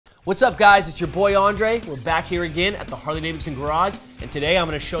What's up, guys? It's your boy Andre. We're back here again at the Harley-Davidson garage, and today I'm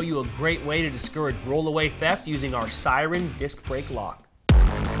going to show you a great way to discourage rollaway theft using our Siren disc brake lock.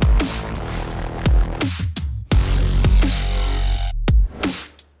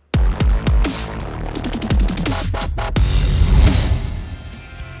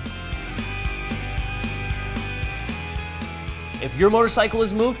 If your motorcycle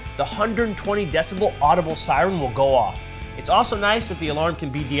is moved, the 120 decibel audible siren will go off. It's also nice that the alarm can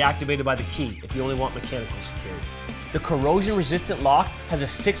be deactivated by the key if you only want mechanical security. The corrosion-resistant lock has a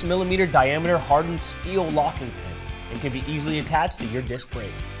 6mm diameter hardened steel locking pin and can be easily attached to your disc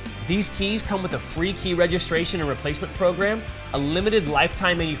brake. These keys come with a free key registration and replacement program, a limited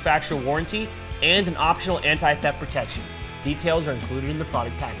lifetime manufacturer warranty, and an optional anti-theft protection. Details are included in the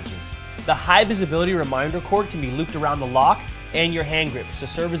product packaging. The high-visibility reminder cord can be looped around the lock and your hand grips to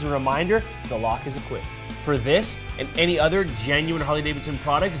serve as a reminder the lock is equipped. For this and any other genuine Harley-Davidson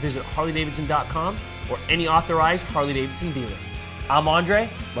product, visit harley-davidson.com or any authorized Harley-Davidson dealer. I'm Andre,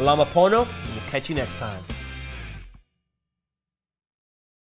 Malama Pono, and we'll catch you next time.